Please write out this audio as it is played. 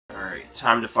Alright,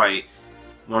 time to fight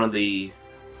one of the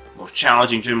most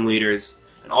challenging gym leaders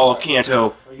in all of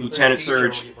Kanto, Lieutenant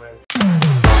Surge.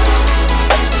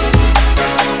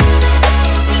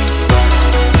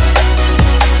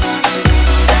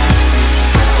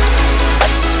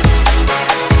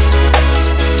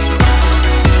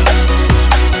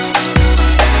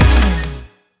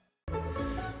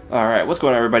 Alright, what's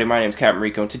going on everybody? My name is Captain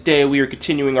Rico, and today we are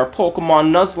continuing our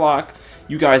Pokemon Nuzlock.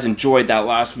 You guys enjoyed that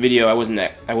last video. I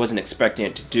wasn't expecting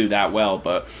it to do that well,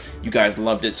 but you guys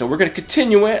loved it, so we're going to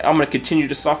continue it. I'm going to continue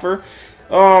to suffer.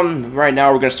 Right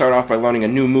now we're going to start off by learning a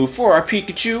new move for our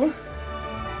Pikachu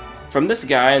from this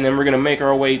guy, and then we're going to make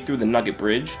our way through the Nugget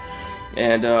Bridge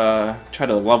and try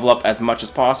to level up as much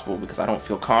as possible, because I don't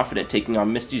feel confident taking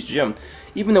on Misty's gym.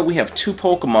 Even though we have two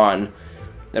Pokemon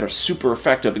that are super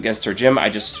effective against her gym, I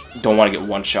just don't want to get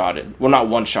one-shotted. Well, not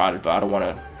one-shotted, but I don't want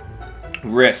to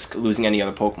risk losing any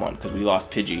other Pokemon, because we lost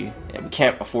Pidgey, and we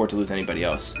can't afford to lose anybody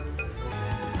else.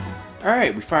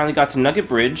 Alright, we finally got to Nugget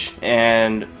Bridge,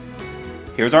 and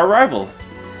here's our rival.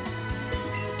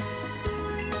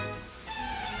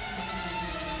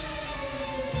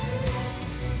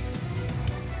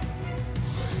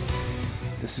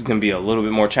 This is going to be a little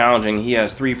bit more challenging. He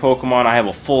has 3 Pokemon, I have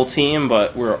a full team,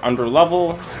 but we're under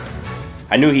level.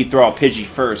 I knew he'd throw out Pidgey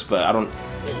first, but I don't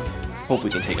hope we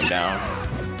can take him down.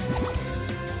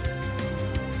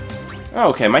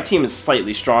 Okay, my team is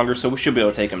slightly stronger, so we should be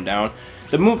able to take him down.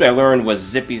 The move I learned was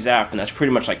Zippy Zap, and that's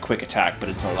pretty much like Quick Attack, but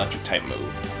it's an electric type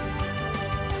move.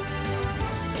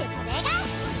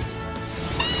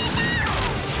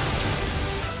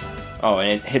 Oh,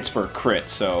 and it hits for a crit,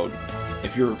 so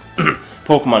if your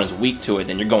Pokemon is weak to it,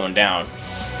 then you're going down.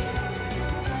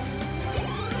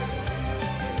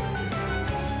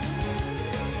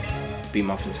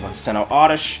 B-Muffin's going to send out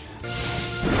Oddish.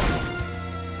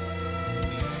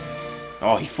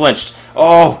 Oh, he flinched.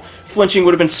 Oh, flinching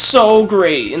would have been so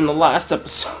great in the last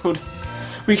episode.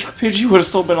 Pidgey would have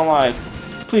still been alive.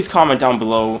 Please comment down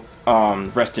below,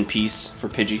 rest in peace for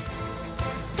Pidgey.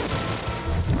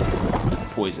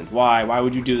 Poisoned. Why? Why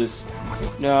would you do this?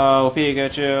 No,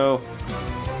 Pikachu.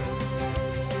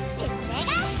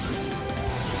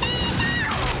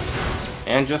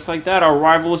 And just like that, our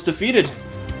rival is defeated.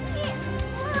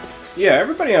 Yeah,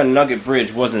 everybody on Nugget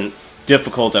Bridge wasn't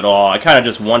difficult at all. I kind of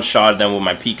just one-shotted them with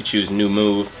my Pikachu's new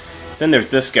move. Then there's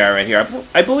this guy right here.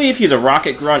 I believe he's a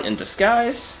Rocket Grunt in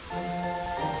disguise.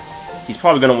 He's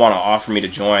probably going to want to offer me to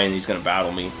join. He's going to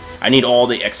battle me. I need all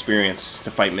the experience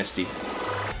to fight Misty.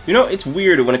 You know, it's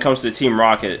weird when it comes to Team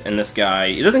Rocket and this guy.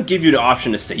 It doesn't give you the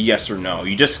option to say yes or no.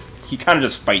 He kind of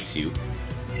just fights you.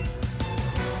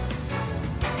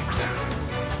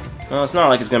 Well, it's not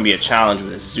like it's going to be a challenge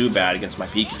with a Zubat against my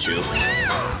Pikachu.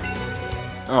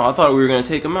 Oh, I thought we were going to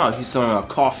take him out. He's throwing out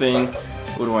Coughing.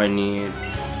 What do I need?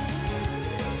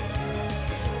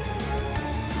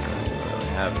 I don't really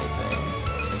have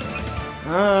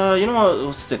anything. You know what?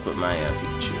 We'll stick with my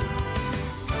Pikachu.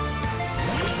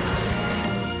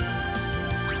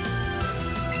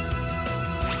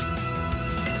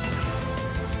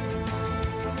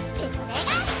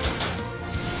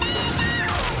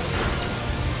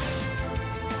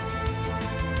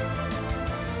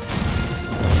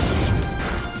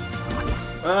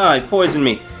 Ah, he poisoned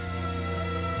me.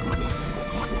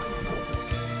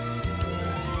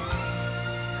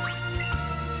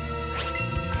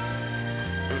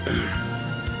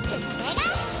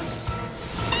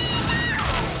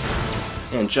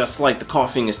 And just like the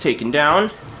Coughing is taken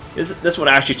down, this one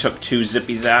actually took 2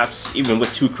 Zippy Zaps. Even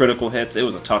with 2 critical hits, it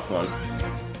was a tough one.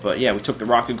 But yeah, we took the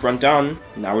Rocket Grunt down.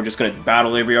 Now we're just going to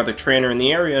battle every other trainer in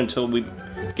the area until we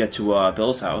get to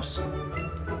Bill's house.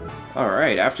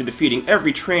 Alright, after defeating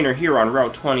every trainer here on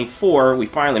Route 24, we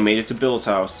finally made it to Bill's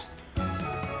house.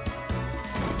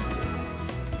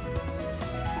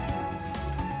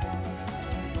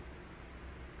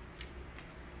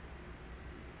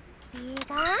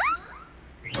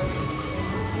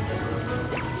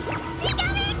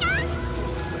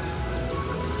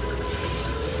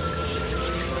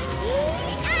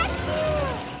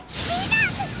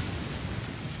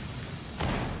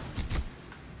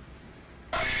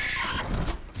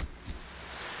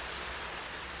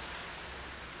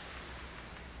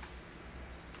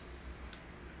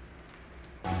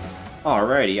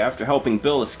 Alrighty, after helping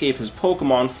Bill escape his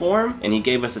Pokemon form, and he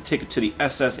gave us a ticket to the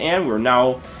SS, and we're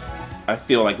now, I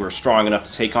feel like we're strong enough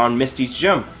to take on Misty's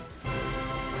gym.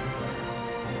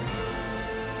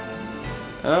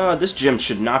 This gym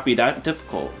should not be that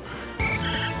difficult.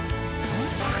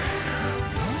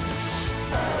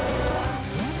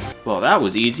 Well, that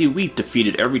was easy. We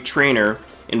defeated every trainer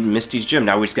in Misty's gym.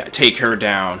 Now we just gotta take her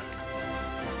down.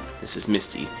 This is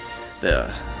Misty.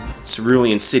 the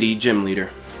Cerulean City gym leader.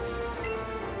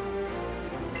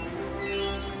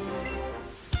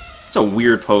 It's a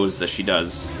weird pose that she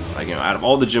does. Like, you know, out of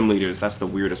all the gym leaders, that's the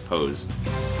weirdest pose.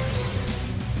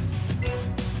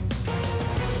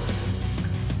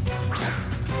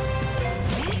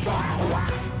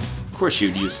 Of course she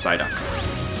would use Psyduck.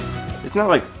 It's not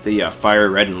like the Fire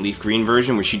Red and Leaf Green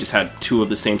version where she just had two of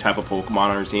the same type of Pokemon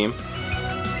on her team.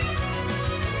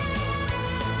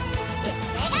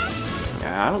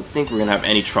 Yeah, I don't think we're gonna have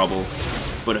any trouble.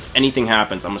 But if anything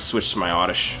happens, I'm gonna switch to my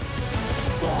Oddish.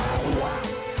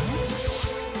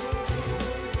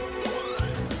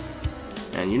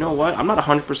 And you know what? I'm not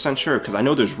 100% sure, because I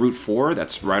know there's Route 4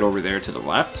 that's right over there to the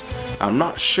left. I'm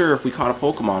not sure if we caught a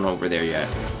Pokemon over there yet.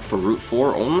 For Route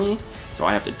 4 only? So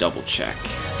I have to double check.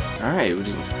 Alright,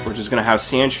 we're just gonna have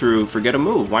Sandshrew forget a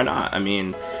move. Why not? I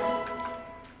mean...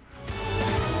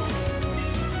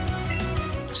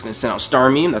 Just gonna send out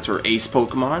Starmie, that's our ace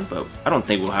Pokemon, but I don't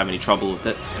think we'll have any trouble with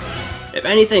it. If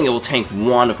anything, it will tank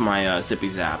one of my Zippy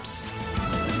Zaps.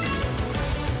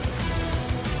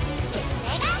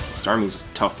 Starmie's a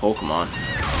tough Pokemon.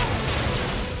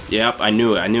 Yep, I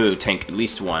knew it. I knew it would tank at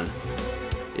least one.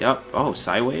 Yep. Oh,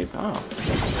 Psywave? Oh.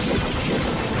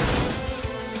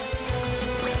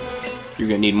 You're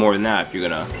gonna need more than that if you're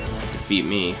gonna defeat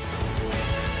me.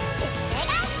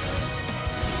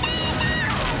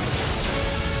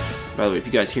 By the way, if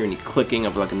you guys hear any clicking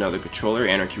of like another controller,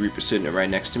 Anarchy Reaper's sitting right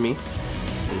next to me.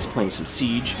 He's playing some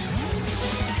Siege.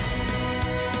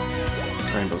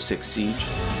 Rainbow Six Siege.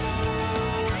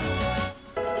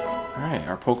 Alright,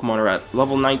 our Pokemon are at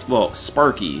level 19. Well,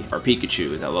 Sparky, our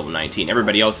Pikachu, is at level 19.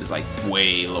 Everybody else is like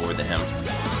way lower than him.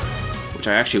 Which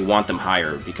I actually want them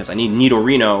higher because I need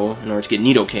Nidorino in order to get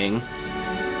Nidoking.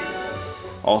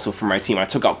 Also for my team, I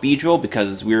took out Beedrill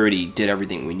because we already did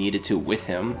everything we needed to with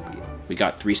him. We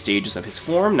got 3 stages of his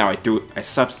form. Now I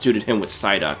substituted him with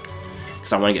Psyduck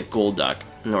because I want to get Golduck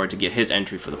in order to get his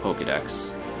entry for the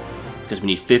Pokedex. Because we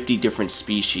need 50 different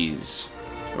species,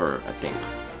 or I think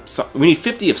we need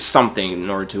 50 of something in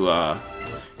order to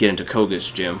get into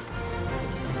Koga's gym.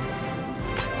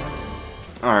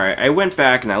 Alright, I went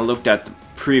back and I looked at the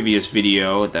previous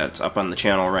video that's up on the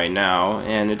channel right now,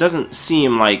 and it doesn't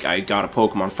seem like I got a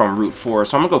Pokemon from Route 4,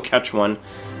 so I'm gonna go catch one.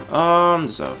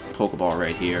 There's a Pokeball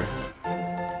right here.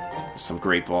 Some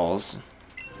Great Balls.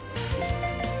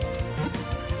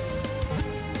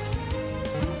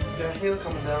 Got a hill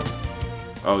coming down.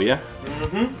 Oh yeah?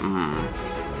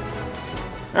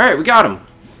 Alright, we got him!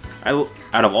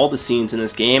 Out of all the scenes in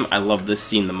this game, I love this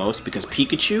scene the most because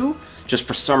Pikachu, just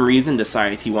for some reason,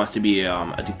 decides he wants to be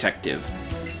a detective.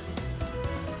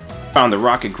 Found the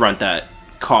rocket grunt that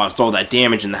caused all that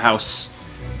damage in the house.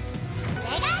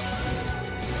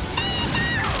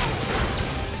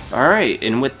 Alright,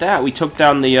 and with that, we took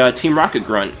down the Team Rocket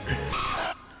Grunt.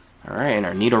 Alright, and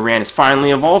our Nidoran is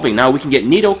finally evolving. Now we can get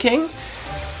Nidoking.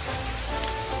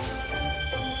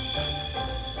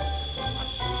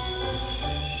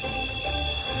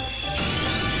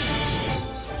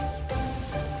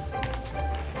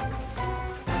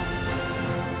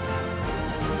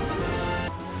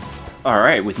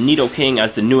 Alright, with Nidoking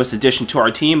as the newest addition to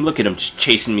our team, look at him just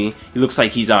chasing me. He looks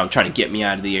like he's trying to get me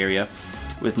out of the area.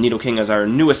 With Nidoking as our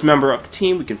newest member of the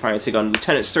team, we can finally take on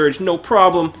Lieutenant Surge, no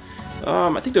problem.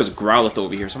 I think there's a Growlithe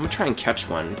over here, so I'm gonna try and catch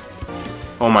one.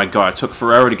 Oh my god, it took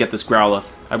forever to get this Growlithe.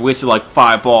 I've wasted like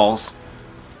 5 balls.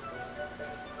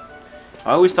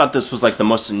 I always thought this was like the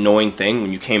most annoying thing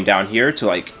when you came down here to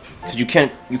like, because you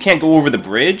can't go over the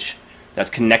bridge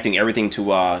that's connecting everything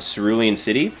to Cerulean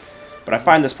City. But I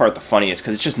find this part the funniest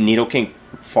because it's just Nidoking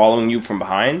following you from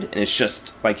behind, and it's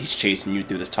just like he's chasing you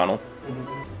through this tunnel.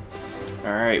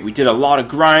 Alright, we did a lot of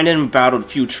grinding, battled a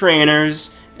few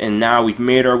trainers, and now we've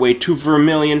made our way to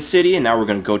Vermilion City, and now we're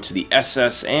going to go to the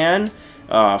SS and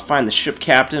find the ship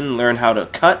captain, learn how to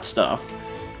cut stuff.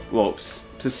 Well,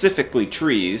 specifically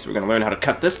trees. We're going to learn how to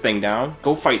cut this thing down,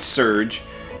 go fight Surge,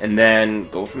 and then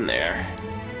go from there.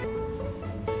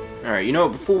 Alright, you know,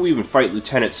 before we even fight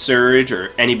Lieutenant Surge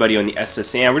or anybody on the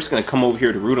SSN, we're just going to come over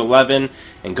here to Route 11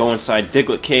 and go inside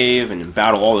Diglett Cave and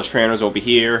battle all the trainers over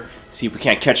here. See if we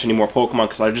can't catch any more Pokemon,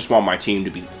 because I just want my team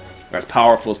to be as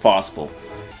powerful as possible.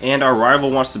 And our rival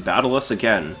wants to battle us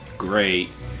again. Great.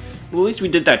 Well, at least we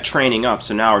did that training up,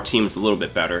 so now our team's a little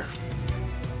bit better.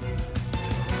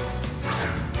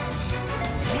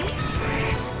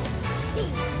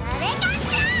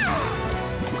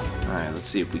 Alright, let's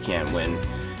see if we can't win.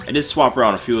 I did swap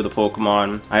around a few of the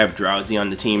Pokemon. I have Drowsy on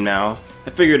the team now. I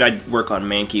figured I'd work on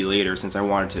Mankey later since I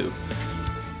wanted to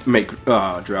make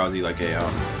Drowsy like a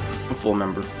full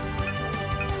member.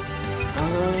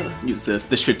 Use this.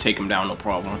 This should take him down, no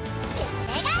problem.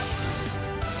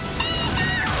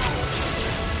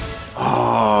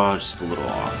 Oh, just a little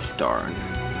off. Darn.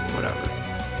 Whatever.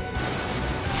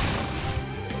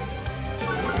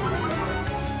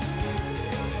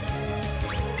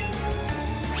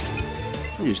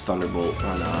 I'll use Thunderbolt.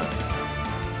 Why not?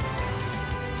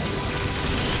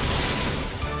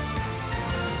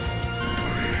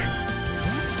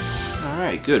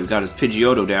 Alright, good. We got his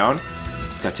Pidgeotto down.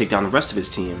 He's got to take down the rest of his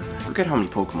team. Forget how many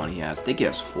Pokemon he has. They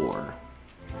guess 4.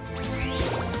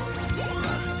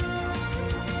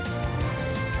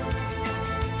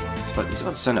 He's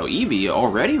about to send out Eevee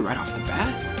already, right off the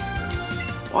bat?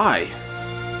 Why?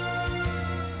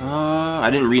 I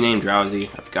didn't rename Drowsy.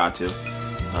 I forgot to.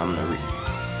 I'm gonna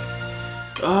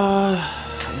you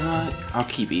know what? I'll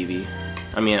keep Eevee.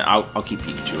 I mean, I'll keep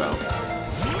Pikachu out.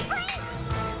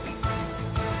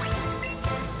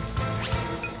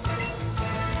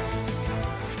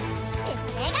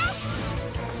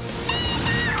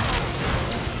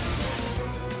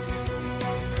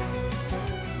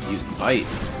 Using Bite.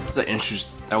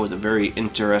 That was a very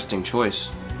interesting choice.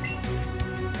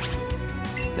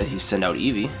 That he sent out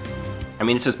Eevee. I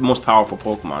mean, it's his most powerful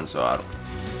Pokemon, so I don't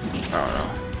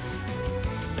know.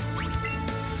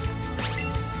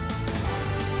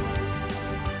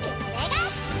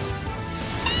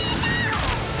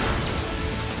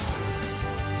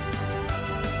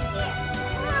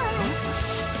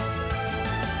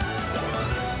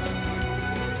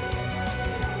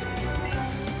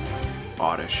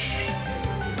 Oddish.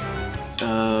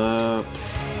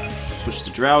 Switch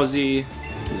to Drowsy.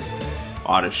 Because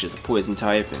Oddish is a poison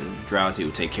type, and Drowsy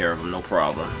will take care of him, no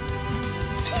problem.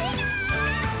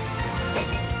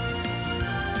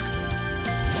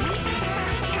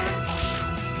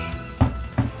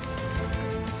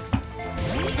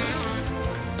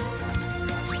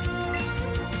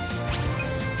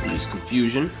 Use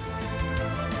Confusion.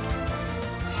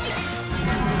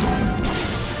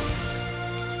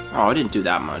 Oh, I didn't do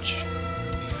that much.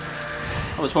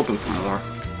 I was hoping for more.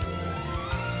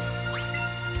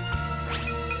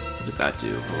 What does that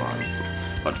do? Hold on.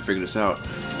 I'm about to figure this out.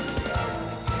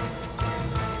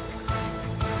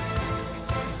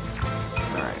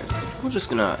 Alright. We're just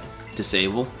gonna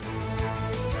disable.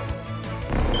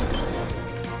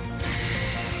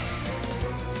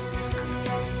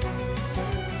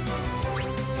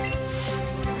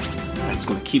 Alright, it's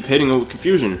gonna keep hitting it with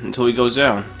Confusion until he goes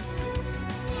down.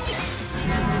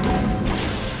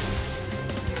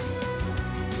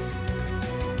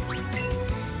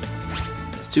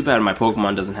 Too bad my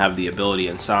Pokemon doesn't have the ability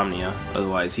Insomnia,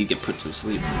 otherwise he'd get put to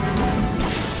sleep.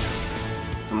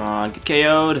 Come on, get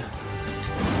KO'd!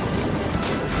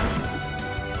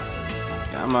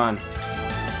 Come on.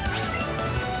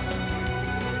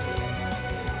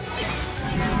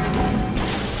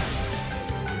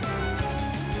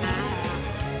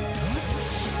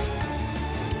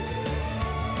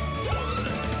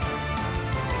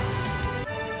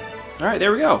 Alright,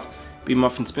 there we go. Bee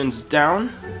Muffin spins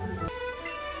down.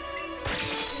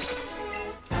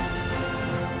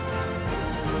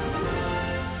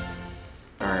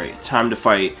 Time to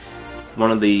fight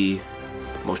one of the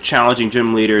most challenging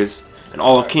gym leaders in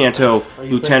all of Kanto,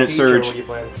 Lieutenant Surge.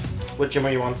 What gym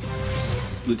are you on?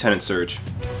 Lieutenant Surge.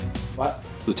 What?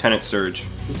 Lieutenant Surge.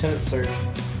 Lieutenant Surge.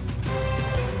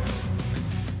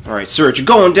 Alright, Surge, you're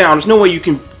going down. There's no way you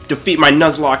can defeat my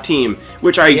Nuzlock team,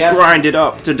 which I grinded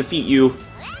up to defeat you.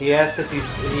 He asked if he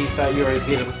thought you already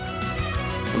beat him.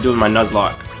 I'm doing my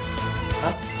Nuzlock.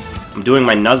 Huh? I'm doing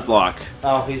my Nuzlock.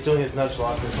 Oh, he's doing his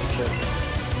Nuzlock or some shit.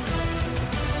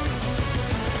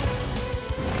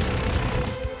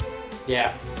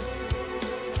 Yeah.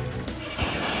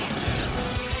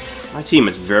 My team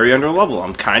is very under level.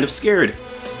 I'm kind of scared.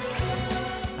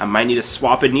 I might need to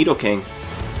swap in Nidoking.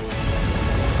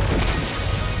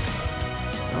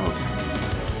 Okay.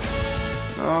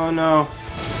 Oh no.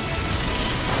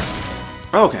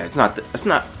 Okay, it's not.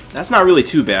 That's not really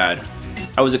too bad.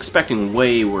 I was expecting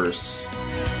way worse.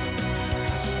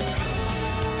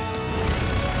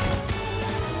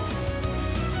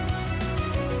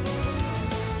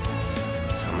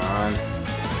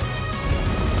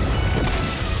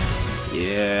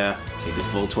 Yeah, take his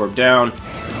Voltorb down.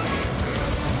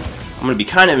 I'm gonna be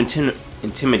kind of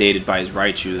intimidated by his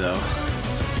Raichu, though.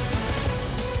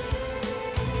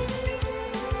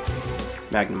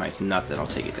 Magnemite's nothing, I'll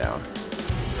take it down.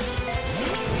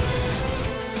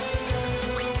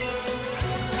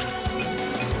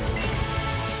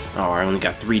 Oh, I only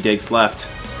got 3 digs left.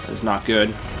 That's not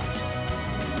good.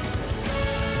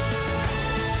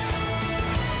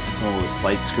 Oh, his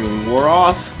light screen wore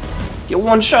off. Get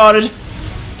one-shotted.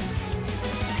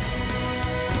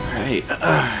 Alright.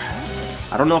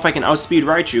 I don't know if I can outspeed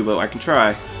Raichu, but I can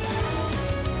try.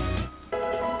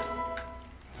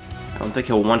 I don't think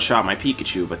he'll one-shot my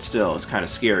Pikachu, but still, it's kind of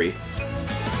scary.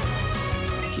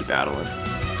 Keep battling.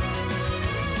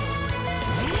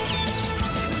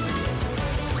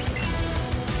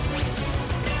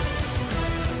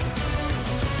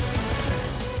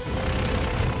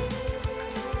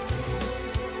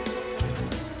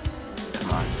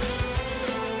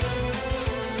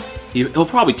 He'll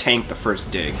probably tank the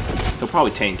first dig. He'll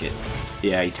probably tank it.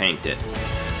 Yeah, he tanked it.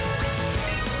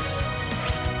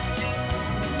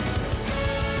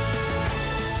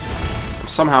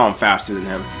 Somehow I'm faster than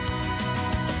him.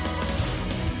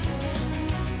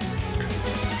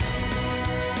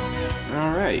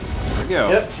 Alright, there we go.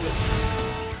 Yep.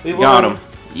 We won. Got him.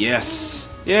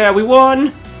 Yes. Yeah, we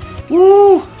won!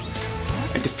 Woo!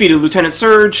 I defeated Lieutenant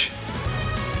Surge.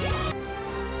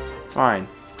 Fine.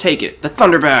 Take it. The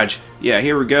Thunder Badge. Yeah,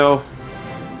 here we go.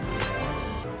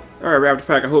 Alright, Raptor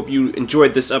Pack, I hope you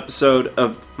enjoyed this episode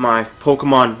of my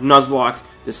Pokemon Nuzlock.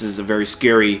 This is a very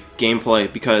scary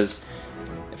gameplay because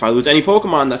if I lose any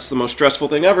Pokemon, that's the most stressful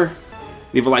thing ever.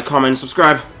 Leave a like, comment, and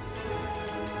subscribe.